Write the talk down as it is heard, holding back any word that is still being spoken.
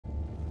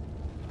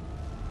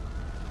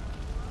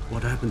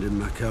What happened in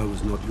Macau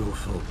was not your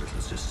fault, little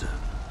sister.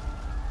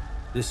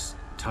 This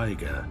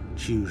tiger,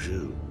 Chu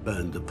Zhu,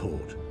 burned the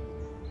port.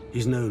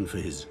 He's known for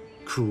his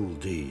cruel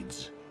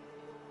deeds.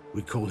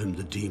 We call him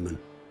the Demon.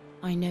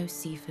 I know,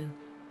 Sifu,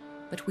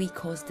 but we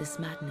caused this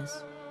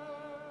madness.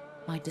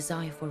 My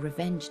desire for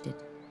revenge did.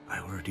 I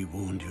already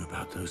warned you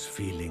about those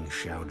feelings,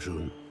 Xiao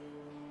Jun.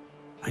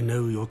 I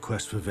know your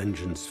quest for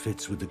vengeance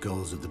fits with the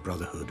goals of the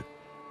Brotherhood,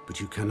 but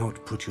you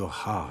cannot put your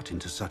heart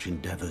into such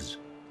endeavors.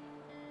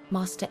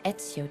 Master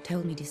Ezio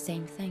told me the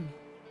same thing.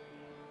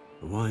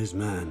 A wise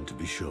man, to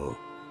be sure.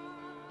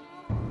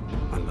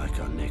 Unlike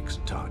our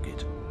next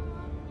target,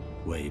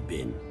 Wei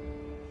Bin.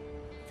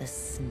 The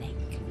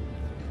snake.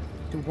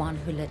 The one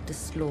who led the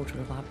slaughter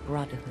of our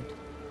Brotherhood.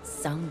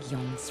 Zhang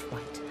Yong's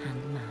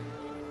right-hand man.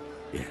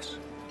 Yes.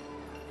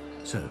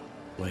 So,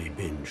 Wei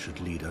Bin should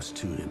lead us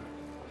to him.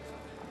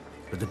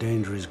 But the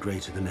danger is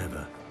greater than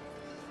ever.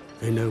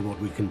 They know what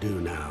we can do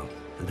now,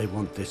 and they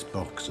want this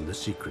box and the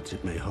secrets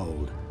it may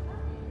hold.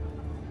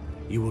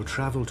 You will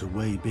travel to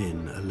Wei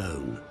Bin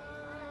alone.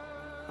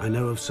 I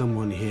know of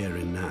someone here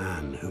in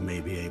Na'an who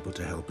may be able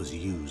to help us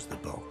use the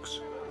box.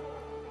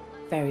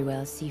 Very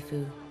well,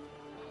 Sifu.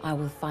 I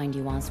will find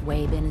you once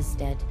Wei Bin is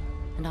dead,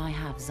 and I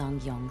have Zhang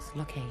Yong's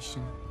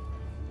location.